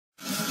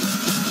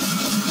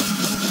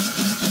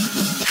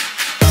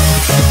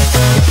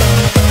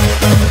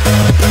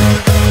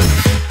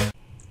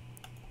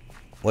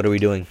What are we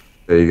doing?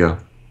 There you go.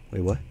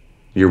 Wait, what?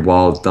 Your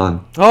wall is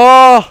done.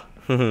 Oh!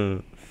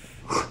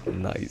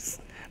 Nice.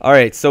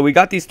 Alright, so we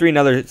got these 3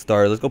 nether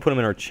stars. Let's go put them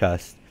in our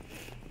chest.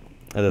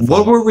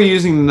 What were we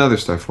using the nether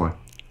star for?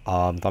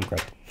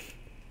 Thumbcraft.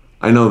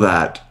 I know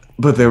that,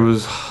 but there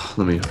was.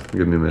 Let me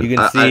give me a minute. You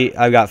can see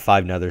I've got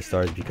 5 nether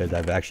stars because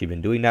I've actually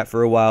been doing that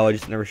for a while. I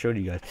just never showed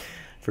you guys.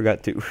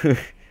 Forgot to.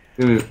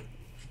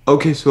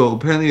 Okay, so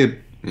apparently,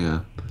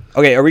 yeah.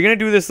 Okay, are we gonna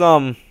do this?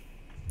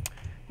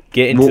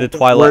 Get into the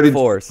Twilight where did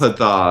Forest. you put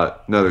the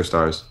nether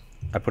stars?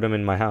 I put them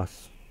in my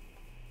house.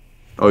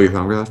 Oh, your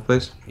Thumbcraft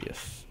place?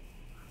 Yes.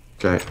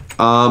 Okay.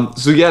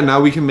 So yeah,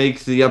 now we can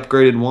make the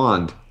upgraded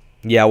wand.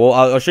 Yeah, well,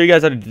 I'll show you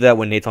guys how to do that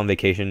when Nate's on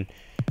vacation.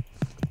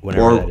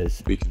 Whenever that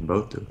is. We can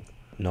both do it.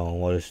 No,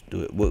 we'll just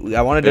do it.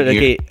 I want to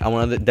dedicate. I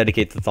want to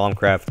dedicate the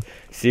Thaumcraft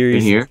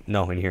series. In here?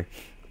 No, in here.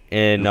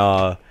 And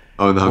oh,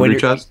 in the hungry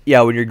chest.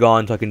 Yeah, when you're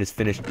gone, so I can just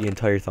finish the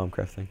entire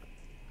Thaumcraft thing.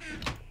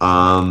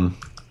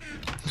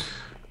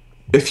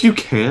 If you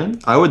can,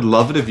 I would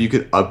love it if you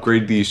could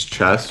upgrade these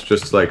chests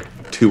just like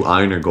 2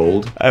 iron or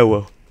gold. I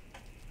will.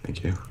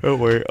 Thank you. Don't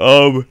worry.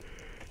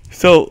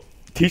 So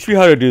teach me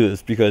how to do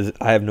this because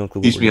I have no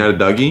clue. Teach me how to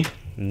Dougie.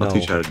 No. I'll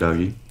teach you how to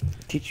Dougie.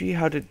 Teach me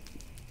how to.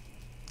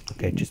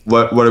 Okay, just.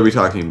 What are we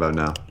talking about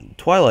now?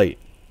 Twilight.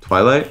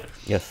 Twilight?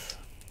 Yes.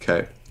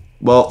 Okay.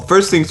 Well,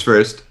 first things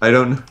first. I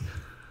don't.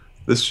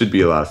 This should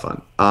be a lot of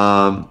fun.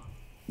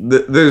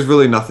 There's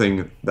really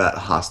nothing that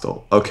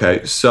hostile.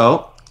 Okay,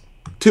 so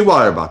 2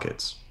 water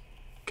buckets.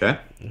 Okay.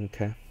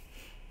 Okay.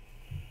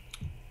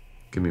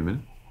 Give me a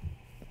minute.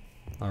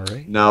 All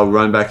right. Now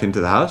run back into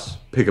the house.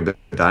 Pick up a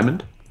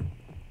diamond.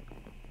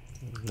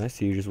 I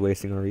see you're just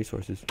wasting our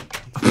resources.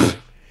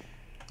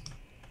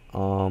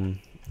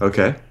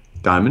 Okay.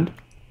 Diamond.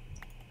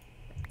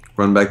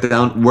 Run back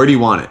down. Where do you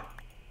want it?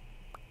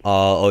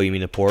 Oh, you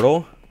mean the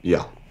portal?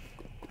 Yeah.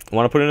 I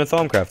want to put it in a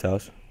Thaumcraft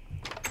house.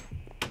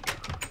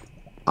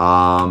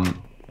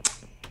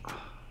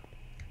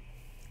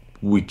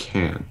 We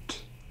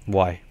can't.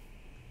 Why?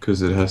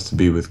 Because it has to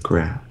be with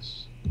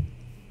grass.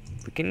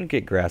 We can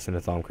get grass in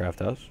a Thaumcraft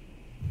house.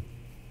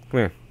 Come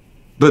here.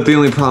 But the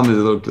only problem is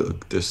it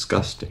looked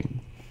disgusting.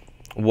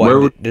 What? Where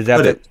would does that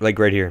put have it? to, like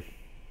right here?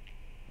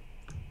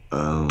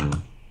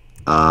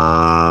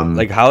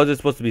 Like how is it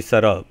supposed to be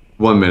set up?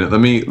 1 minute.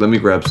 Let me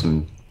grab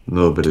some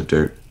little bit of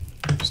dirt.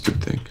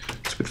 Stupid thing.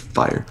 Stupid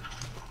fire.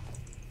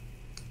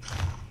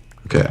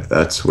 Okay,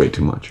 that's way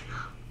too much.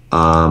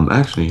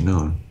 Actually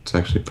no, it's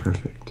actually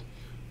perfect.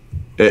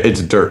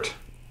 It's dirt.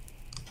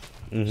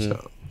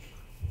 So,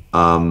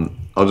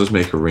 I'll just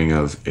make a ring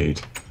of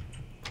 8.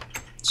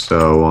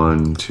 So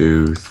 1,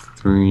 2,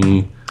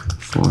 3,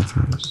 4,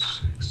 5,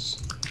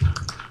 6.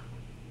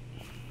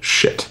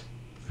 Shit.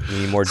 You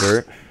need more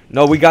dirt?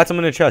 No, we got some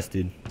in the chest,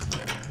 dude.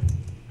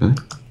 Really?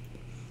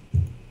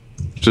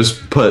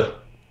 Just put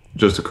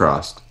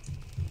across.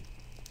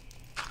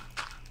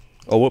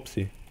 Oh,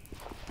 whoopsie.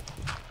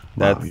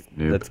 Wow,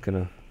 That's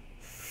gonna.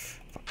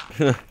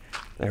 There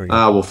we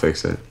go. We'll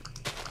fix it.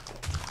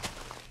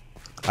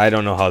 I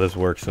don't know how this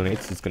works, so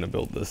Nate's just gonna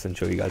build this and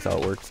show you guys how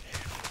it works.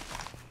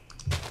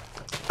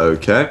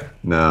 Okay,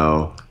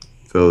 now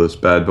fill this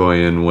bad boy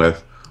in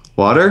with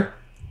water.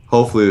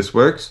 Hopefully this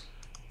works.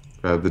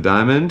 Grab the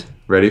diamond.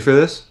 Ready for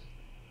this?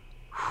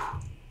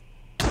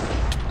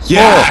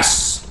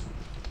 Yes!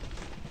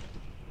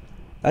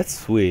 That's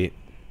sweet.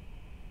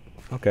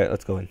 Okay,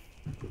 let's go in.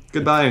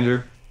 Goodbye,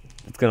 Andrew.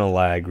 It's gonna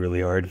lag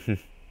really hard.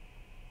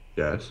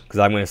 Yes.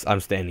 Because I'm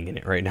standing in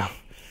it right now.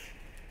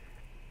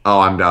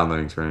 Oh, I'm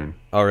downloading screen.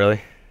 Oh,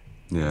 really?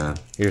 Yeah.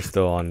 You're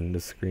still on the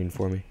screen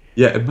for me.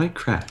 Yeah, it might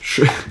crash.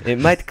 It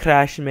might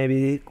crash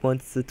maybe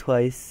once or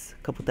twice,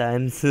 a couple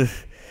times.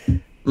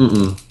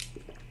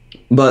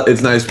 But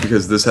it's nice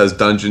because this has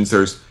dungeons.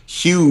 There's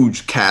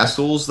huge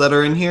castles that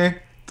are in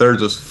here. They're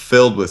just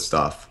filled with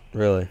stuff.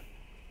 Really?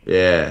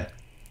 Yeah.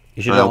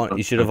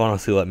 You should have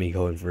honestly let me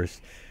go in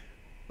first.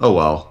 Oh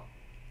well.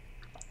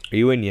 Are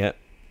you in yet?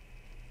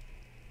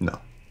 No.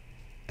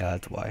 Yeah,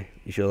 that's why.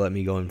 You should have let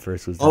me go in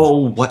first.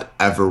 Oh,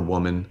 whatever,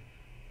 woman.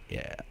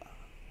 Yeah.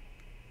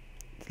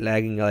 It's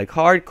lagging like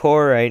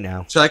hardcore right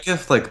now. Check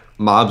if like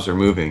mobs are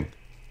moving.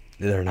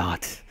 They're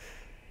not.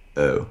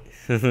 Oh.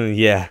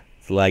 Yeah,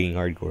 it's lagging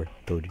hardcore.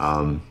 Told you.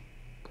 Oh,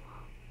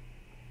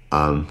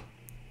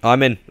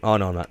 I'm in. Oh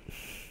no, I'm not.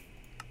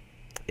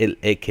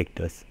 It kicked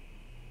us.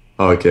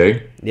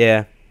 Okay.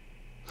 Yeah.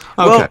 Okay.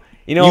 Well,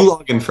 you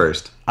log in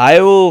first. I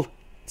will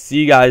see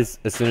you guys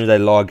as soon as I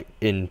log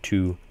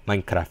into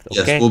Minecraft.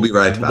 Okay. Yes, we'll be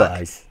right back.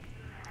 Guys.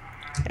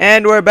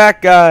 And we're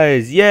back,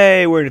 guys.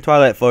 Yay, we're in the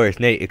Twilight Forest.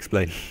 Nate,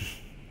 explain.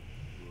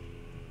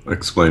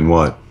 Explain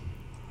what?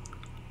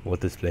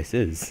 What this place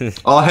is.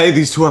 Oh, hey,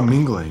 these two are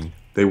mingling.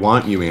 They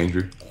want you,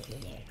 Andrew.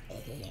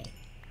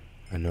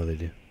 I know they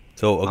do.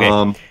 So,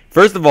 okay.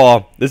 First of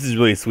all, this is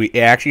really sweet. It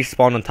actually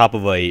spawned on top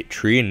of a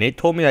tree, and Nate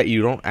told me that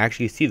you don't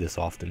actually see this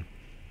often.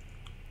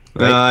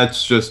 Right?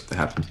 It's just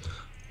happened.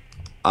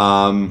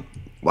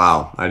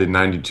 Wow, I did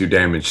 92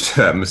 damage to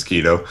that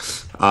mosquito.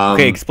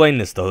 Okay, explain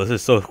this though. This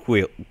is so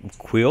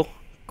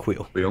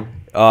Quill. Quill.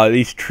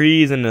 These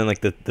trees and then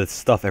like the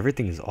stuff,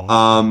 everything is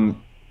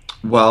awesome.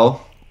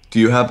 Well, do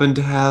you happen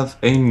to have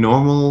a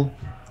normal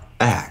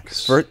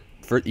axe?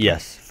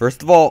 Yes.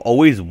 First of all,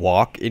 always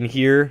walk in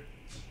here,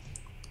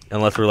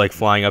 unless we're like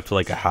flying up to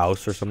like a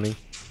house or something.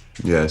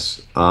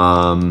 Yes.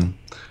 Yeah,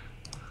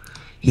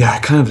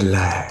 it kind of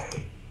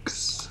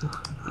lags.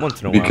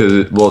 Once in a while. Because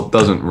it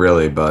doesn't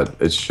really, but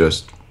it's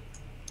just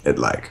it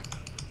lag.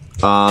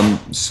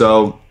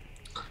 So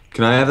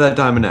can I have that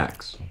diamond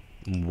axe?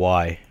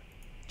 Why?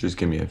 Just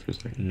give me it for a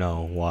second.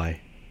 No, why?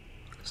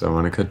 So I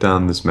want to cut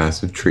down this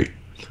massive tree.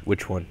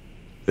 Which one?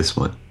 This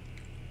one.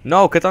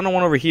 No, cut down the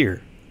one over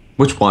here.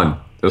 Which one?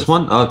 This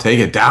one? Oh, take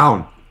it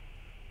down.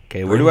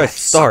 Okay, where do I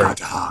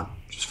start?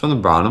 Just from the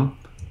bottom.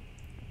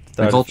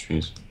 Start. Like all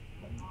trees.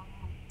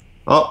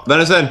 Oh,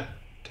 venison!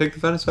 Take the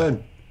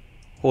venison.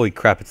 Holy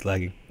crap, it's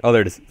lagging. Oh,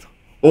 there it is.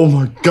 Oh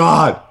my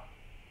god!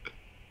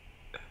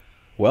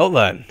 Well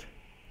then.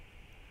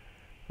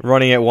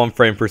 Running at 1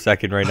 frame per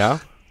second right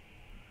now.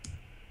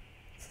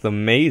 It's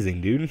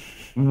amazing, dude.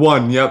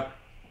 Yep.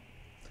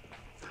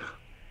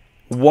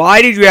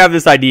 Why did you have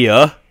this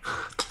idea?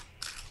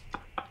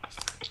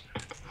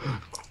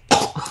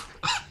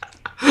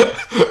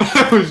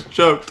 I was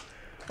choked.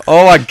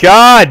 Oh my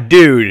god,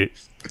 dude.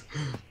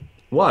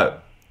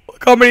 What?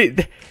 Look how many...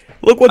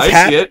 Look what's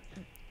happening.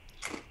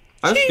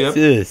 I see it.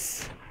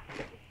 Jesus.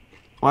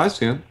 Well, I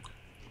see it.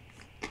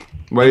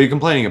 What are you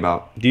complaining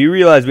about? Do you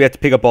realize we have to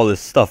pick up all this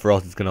stuff or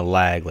else it's gonna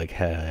lag like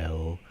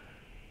hell?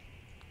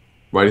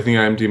 Why do you think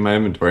I empty my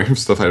inventory of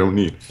stuff I don't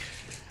need?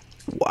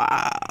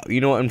 Wow.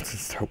 You know what? I'm just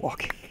gonna start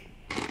walking.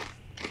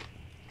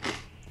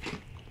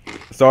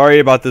 Sorry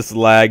about this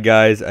lag,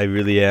 guys. I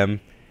really am.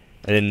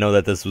 I didn't know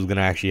that this was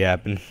gonna actually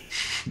happen.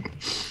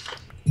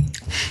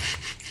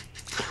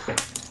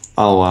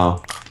 Oh,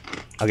 wow.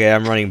 Okay,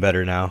 I'm running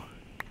better now.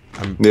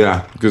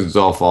 Yeah, because it's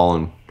all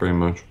fallen, pretty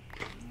much.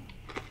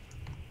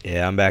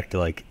 Yeah, I'm back to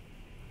like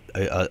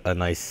a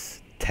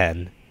nice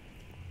 10.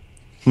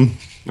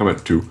 I'm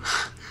at 2.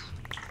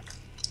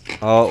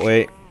 Oh,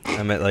 wait.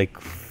 I'm at like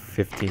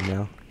 15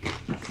 now.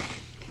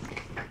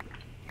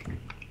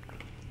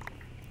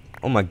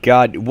 Oh my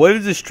god. What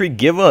is this tree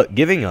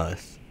giving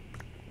us?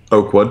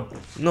 Oak wood?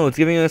 No, it's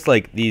giving us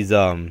like these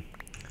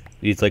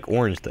like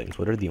orange things.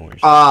 What are the orange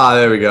things? Ah,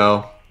 there we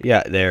go.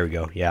 Yeah, there we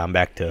go. Yeah, I'm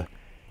back to...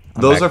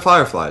 Those are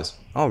fireflies.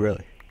 Oh,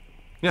 really?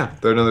 Yeah,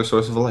 they're another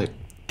source of light.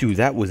 Dude,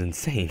 that was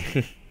insane.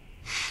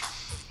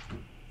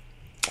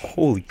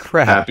 Holy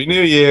crap. Happy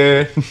New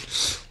Year!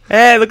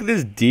 Hey, look at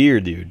this deer,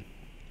 dude.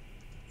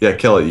 Yeah,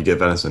 kill it, you get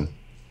venison.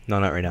 No,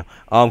 not right now.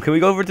 Can we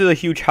go over to the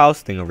huge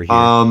house thing over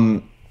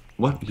here?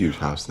 What huge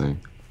house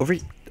thing?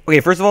 Okay,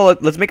 first of all,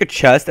 let's make a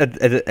chest at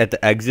the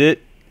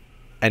exit,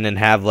 and then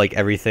have like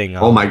everything.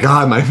 Oh my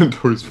god, my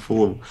inventory's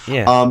full of.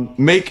 Yeah.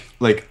 Make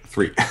like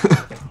 3.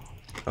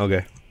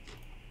 Okay.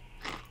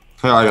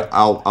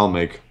 I'll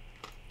make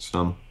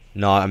some.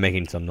 No, I'm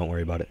making some. Don't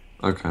worry about it.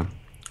 Okay.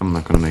 I'm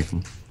not gonna make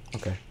them.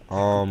 Okay.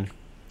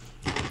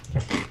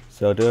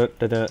 So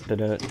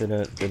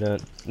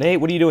Nate,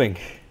 what are you doing?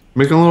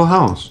 Making a little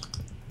house.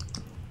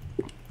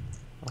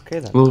 Okay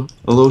then. A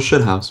little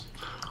shit house.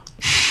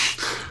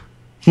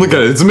 Look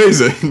at it, it's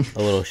amazing.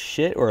 A little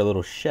shit or a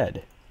little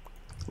shed?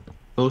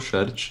 Little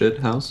shit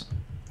house.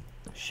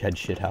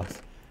 Shit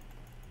house.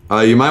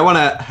 You might want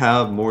to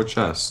have more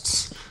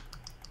chests.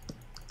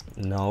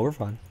 No, we're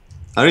fine.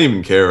 I don't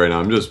even care right now.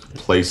 I'm just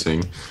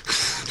placing.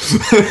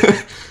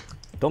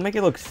 Don't make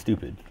it look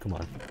stupid. Come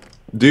on.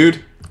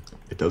 Dude,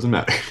 it doesn't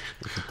matter.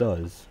 Yes, it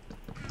does.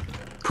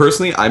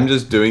 Personally, I'm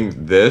just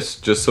doing this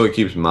just so it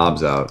keeps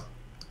mobs out.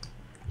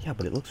 Yeah,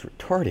 but it looks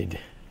retarded.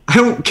 I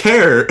don't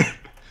care.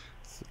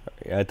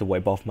 Sorry, I had to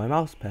wipe off my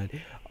mouse pad.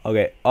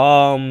 Okay,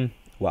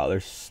 wow,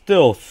 there's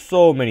still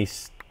so many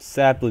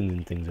saplings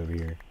and things over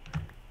here.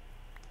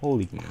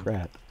 Holy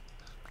crap.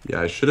 Yeah,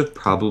 I should have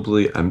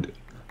probably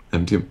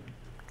emptied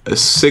a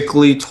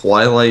sickly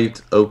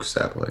twilight oak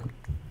sapling.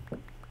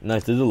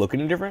 Nice. Does it look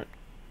any different?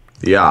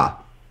 Yeah.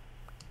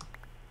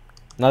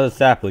 Not the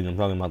sapling. I'm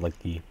talking about like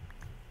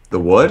the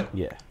wood?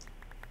 Yeah.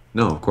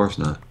 No, of course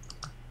not.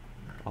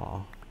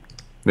 Aw.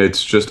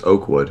 It's just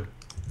oak wood.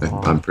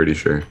 I'm pretty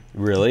sure.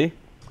 Really?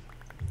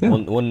 Yeah.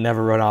 We'll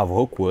never run out of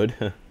oak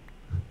wood.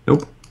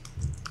 Nope.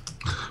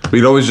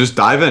 We'd always just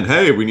dive in.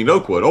 Hey, we need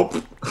oak wood.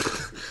 Oh.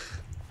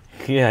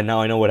 Yeah,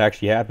 now I know what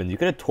actually happens. You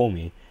could have told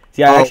me.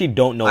 See, I actually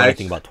don't know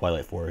anything about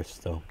Twilight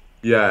Forest, so.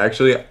 Yeah,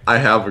 actually, I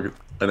have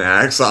an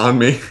axe on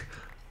me.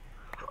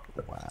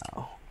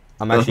 Wow.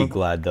 I'm actually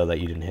glad though that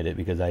you didn't hit it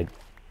because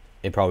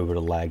it probably would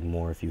have lagged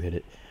more if you hit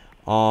it.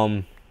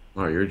 Oh,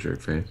 you're a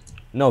jerk face.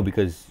 No,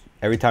 because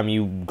every time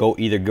you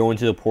either go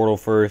into the portal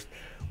first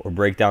or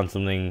break down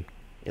something,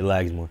 it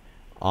lags more.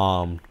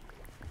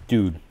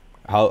 Dude,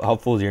 how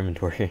full is your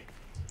inventory?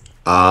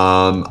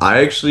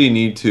 I actually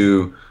need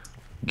to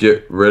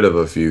get rid of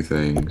a few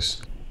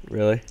things.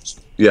 Really?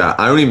 Yeah,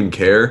 I don't even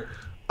care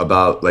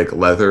about like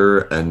leather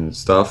and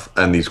stuff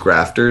and these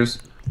grafters.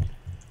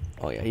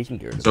 Oh yeah, you can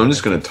get rid of So I'm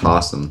just gonna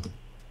toss them.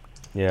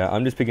 Yeah,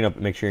 I'm just picking up.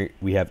 Make sure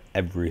we have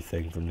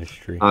everything from this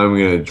tree. I'm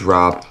gonna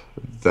drop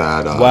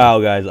that. Wow,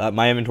 guys,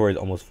 my inventory is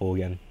almost full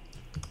again.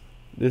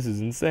 This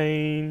is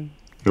insane.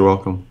 You're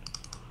welcome.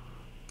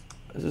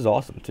 This is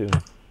awesome too.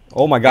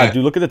 Oh my god,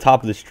 dude, look at the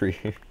top of this tree.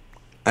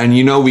 And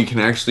you know we can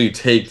actually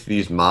take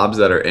these mobs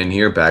that are in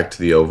here back to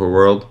the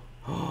overworld.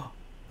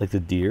 Like the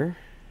deer?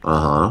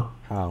 Uh-huh.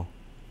 How?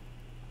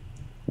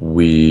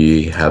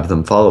 We have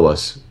them follow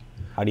us.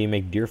 How do you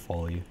make deer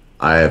follow you?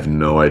 I have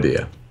no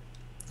idea.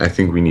 I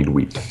think we need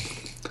wheat.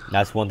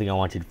 That's one thing I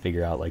want you to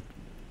figure out, like,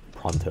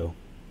 pronto.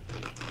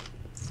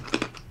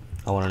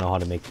 I want to know how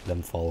to make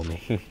them follow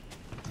me.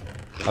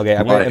 Okay,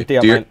 I'm gonna empty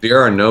out my...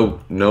 Deer are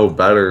no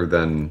better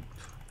than...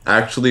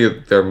 Actually,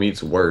 their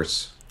meat's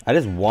worse. I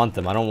just want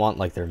them. I don't want,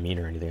 like, their meat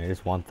or anything. I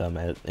just want them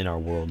in our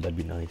world. That'd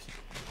be nice.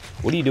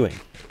 What are you doing?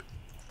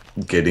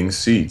 Getting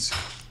seeds.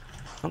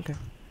 Okay.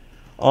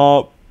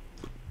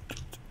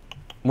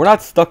 We're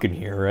not stuck in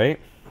here, right?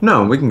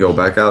 No, we can go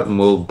back out and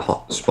we'll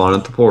spawn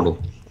at the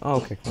portal. Oh,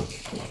 okay.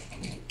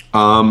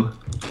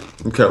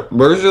 Okay,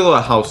 where's your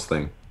little house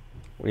thing?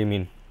 What do you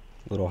mean,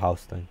 little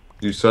house thing?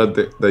 You said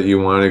that you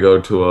wanted to go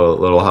to a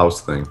little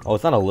house thing. Oh,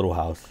 it's not a little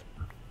house.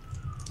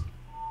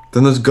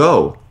 Then let's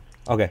go.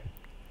 Okay.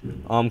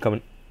 I'm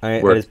coming.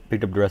 I just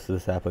picked up the rest of the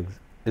saplings.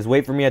 Just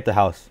wait for me at the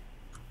house.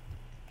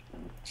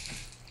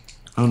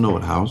 I don't know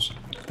what house.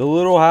 The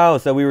little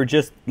house that we were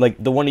just,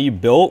 like, the one that you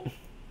built?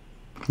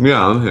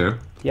 Yeah, I'm here.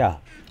 Yeah.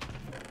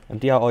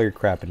 Empty out all your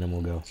crap and then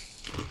we'll go.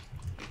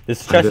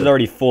 This chest is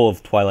already full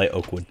of Twilight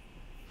Oakwood.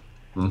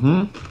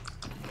 Mm-hmm.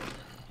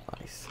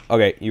 Nice.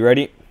 Okay, you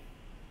ready?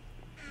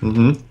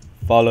 Mm-hmm.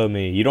 Follow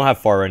me. You don't have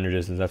far render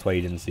distance, that's why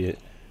you didn't see it.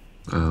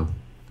 Oh.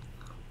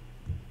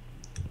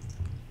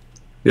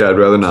 Yeah, I'd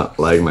rather not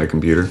lag my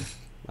computer.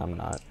 I'm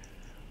not.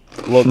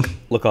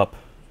 Look up.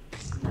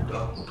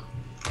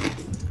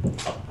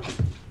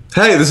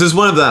 Hey, this is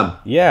one of them.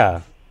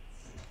 Yeah.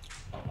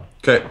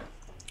 Okay.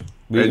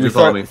 We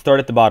start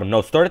at the bottom.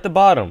 No, start at the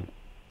bottom.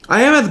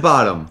 I am at the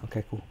bottom.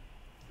 Okay, cool.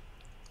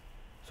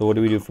 So what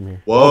do we do from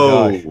here?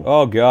 Whoa. Oh gosh.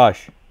 Oh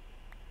gosh.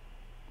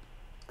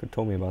 Could have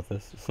told me about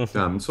this.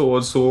 Damn,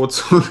 sword.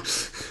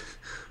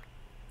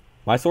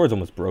 My sword's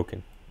almost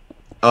broken.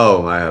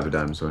 Oh, I have a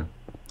diamond sword.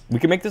 We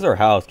can make this our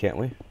house, can't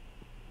we?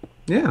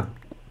 Yeah.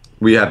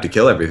 We have to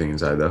kill everything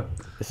inside, though.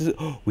 This is.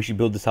 We should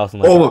build this house in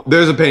like. Oh,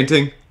 there's a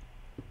painting.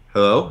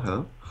 Hello?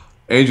 Hello?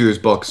 Andrew, there's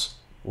books.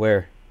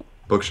 Where?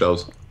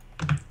 Bookshelves.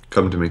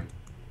 Come to me.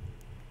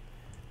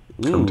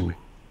 Ooh. Come to me.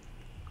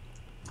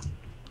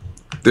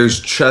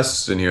 There's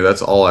chests in here.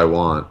 That's all I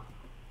want.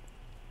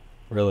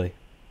 Really?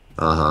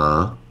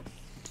 Uh-huh.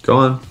 Go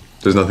on.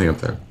 There's nothing up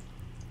there.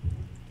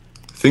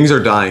 Things are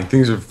dying.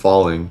 Things are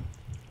falling.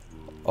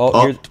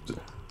 Oh, here's...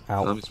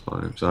 Ow. I'm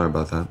spawning. Sorry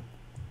about that.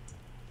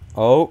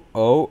 Oh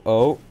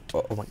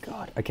my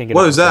god. I can't get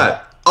What is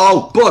that?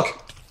 Oh,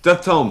 book!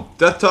 Death Tome.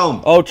 Death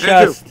Tome. Oh,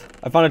 chest. Andrew.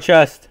 I found a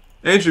chest.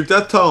 Andrew,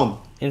 Death Tome.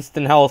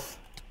 Instant health.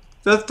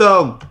 Death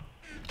Tome.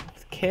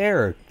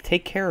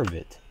 Take care of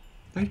it.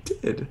 I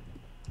did.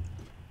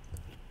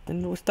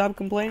 Then we'll stop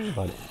complaining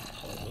about it.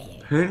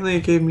 Apparently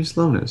it gave me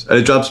slowness. And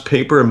it drops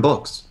paper and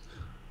books.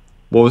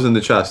 What was in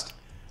the chest?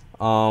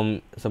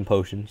 Some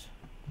potions.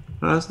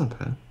 No, that's not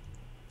bad.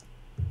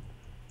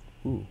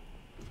 Ooh.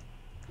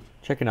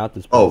 Checking out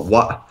this place. Oh,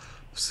 what?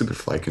 Stupid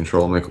flight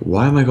control. I'm like,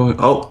 why am I going...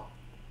 Oh!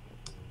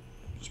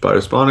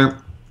 Spider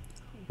spawner.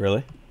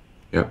 Really?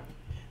 Yep.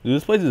 Dude,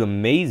 this place is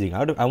amazing.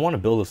 I want to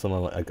build this on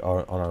like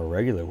on our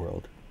regular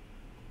world.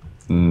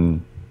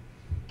 Come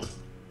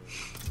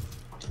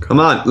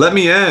on, let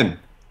me in.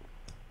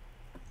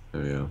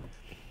 There we go.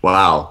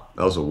 Wow,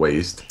 that was a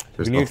waste.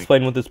 Can you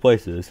explain what this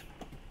place is?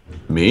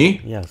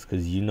 Me? Yes,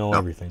 because you know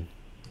everything.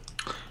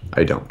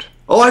 I don't.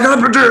 Oh, I got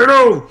a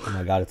potato! Oh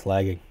my god, it's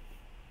lagging.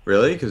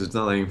 Really? Because it's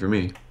not lagging for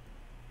me.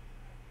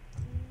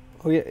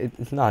 Oh yeah,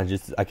 it's not.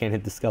 Just I can't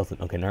hit the skeleton.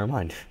 Okay, never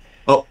mind.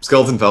 Oh,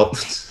 skeleton fell.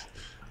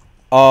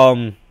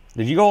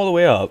 Did you go all the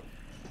way up?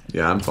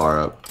 Yeah, I'm far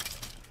up.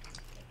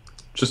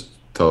 Just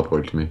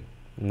teleport to me.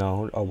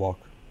 No, I'll walk.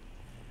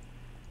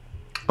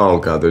 Oh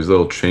god, there's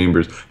little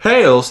chambers.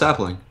 Hey, a little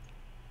sapling.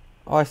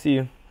 Oh, I see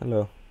you.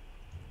 Hello.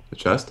 The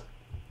chest?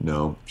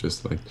 No,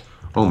 just like...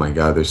 Oh my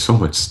god, there's so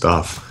much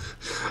stuff.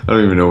 I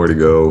don't even know where to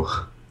go.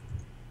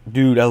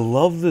 Dude, I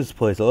love this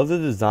place. I love the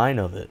design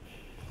of it.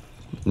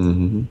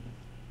 Mm-hmm.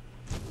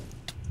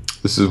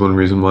 This is one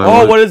reason why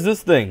Oh, what is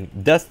this thing?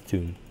 Death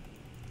Tomb.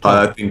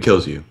 That thing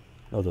kills you.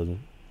 No, it doesn't.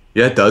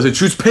 Yeah, it does. It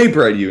shoots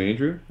paper at you,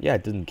 Andrew. Yeah,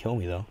 it doesn't kill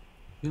me, though.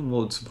 Yeah,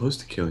 well, it's supposed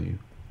to kill you.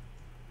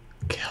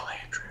 Kill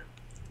Andrew.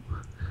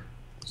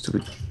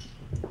 Stupid.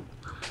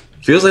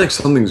 Feels like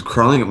something's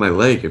crawling up my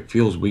leg. It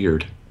feels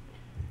weird.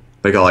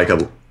 Like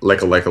a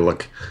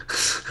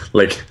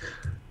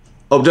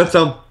Oh, Death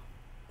Thumb.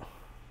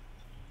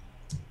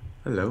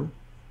 Hello.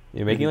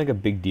 You're making like a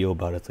big deal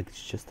about it. It's like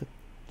it's just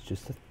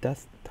a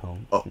death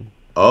tome.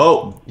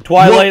 Oh.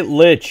 Twilight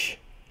Lich.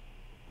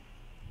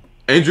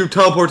 Andrew,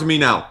 teleport to me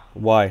now.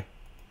 Why?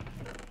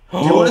 Do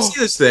you want to see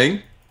this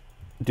thing?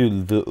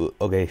 Dude,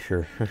 okay,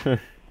 sure. Hold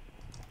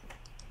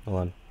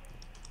on.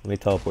 Let me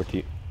teleport to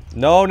you.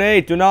 No,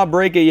 Nate, do not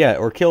break it yet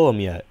or kill him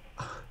yet.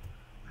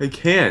 I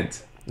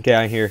can't. Okay,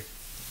 I'm here.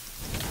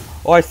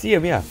 Oh, I see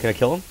him, yeah. Can I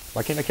kill him?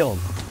 Why can't I kill him?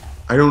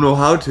 I don't know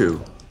how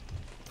to.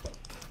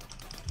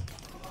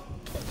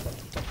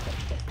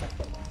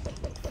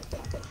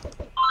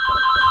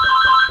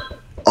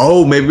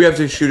 Oh, maybe we have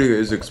to shoot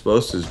his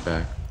explosives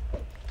back.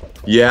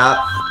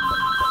 Yeah.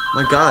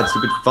 My god,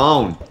 stupid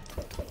phone.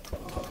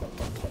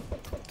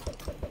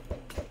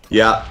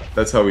 Yeah,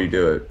 that's how we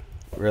do it.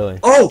 Really?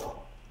 Oh!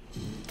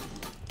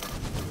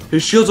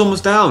 His shield's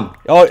almost down.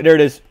 Oh, there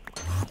it is.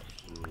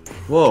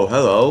 Whoa,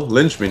 hello.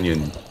 Lynch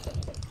minion.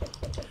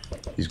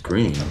 He's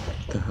green.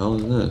 What the hell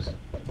is this?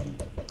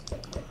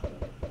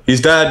 He's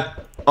dead.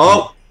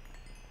 Oh!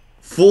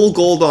 Full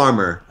gold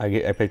armor.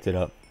 I picked it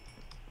up.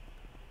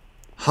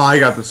 Ha, I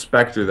got the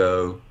Spectre,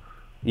 though.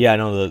 Yeah, I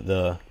know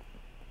the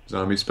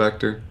Zombie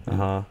Spectre.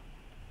 uh-huh.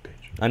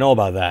 I know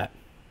about that.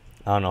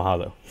 I don't know how,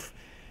 though.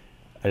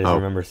 I just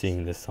remember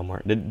seeing this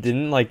somewhere.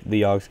 Didn't, like,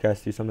 the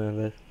Yogscast do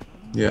something like this?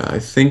 Yeah, I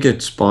think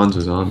it spawns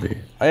a zombie.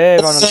 Hey,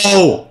 I found him.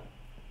 Oh!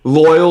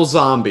 Loyal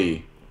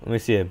zombie. Let me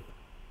see him.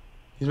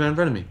 He's right in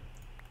front of me.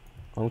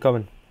 I'm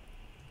coming.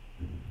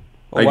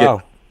 Oh, I wow.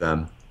 get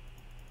them.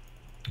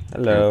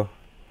 Hello.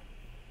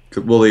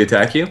 Will he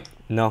attack you?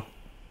 No.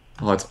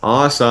 Oh, it's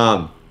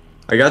awesome.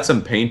 I got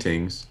some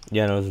paintings.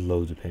 Yeah, no, there's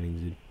loads of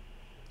paintings, dude.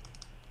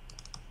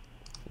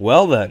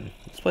 Well, then.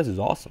 This place is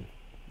awesome.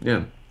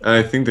 Yeah, and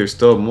I think there's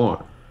still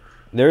more.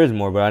 There is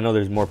more, but I know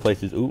there's more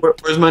places. Ooh.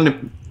 Where's my...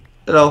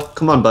 Hello,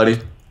 come on, buddy.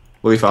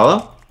 Will he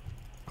follow?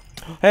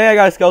 Hey, I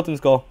got a skeleton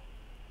skull.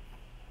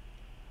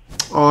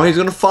 Oh, he's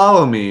gonna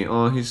follow me.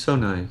 Oh, he's so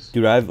nice.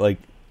 Dude, I have, like,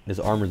 this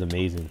armor's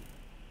amazing.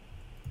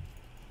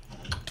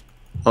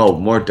 Oh,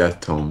 more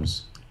death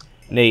tomes.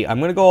 Nate, I'm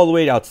gonna go all the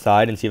way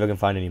outside and see if I can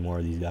find any more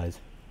of these guys.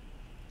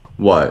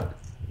 What?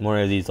 More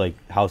of these, like,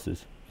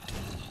 houses.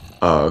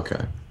 Oh,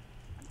 okay.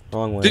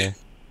 Wrong way.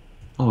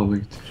 Oh,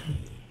 wait.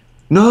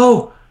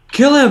 No!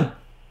 Kill him!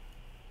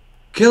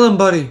 Kill him,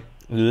 buddy!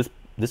 Dude,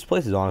 this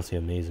place is honestly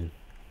amazing.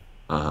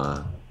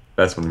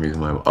 That's one reason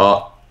why.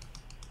 Oh!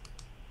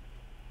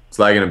 It's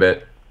lagging a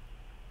bit.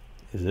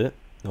 Is it?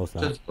 No, it's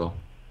not. Just go.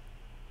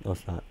 No,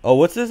 it's not. Oh,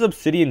 what's this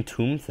obsidian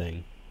tomb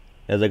thing?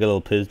 It has, like, a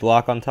little piz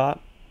block on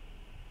top?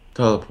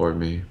 Teleport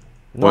me.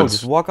 No,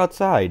 just walk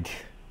outside.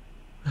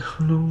 I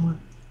don't know what.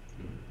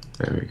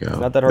 There we go. It's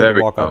not that hard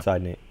to walk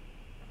outside, Nate.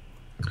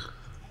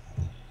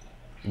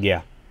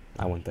 Yeah,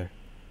 I went there.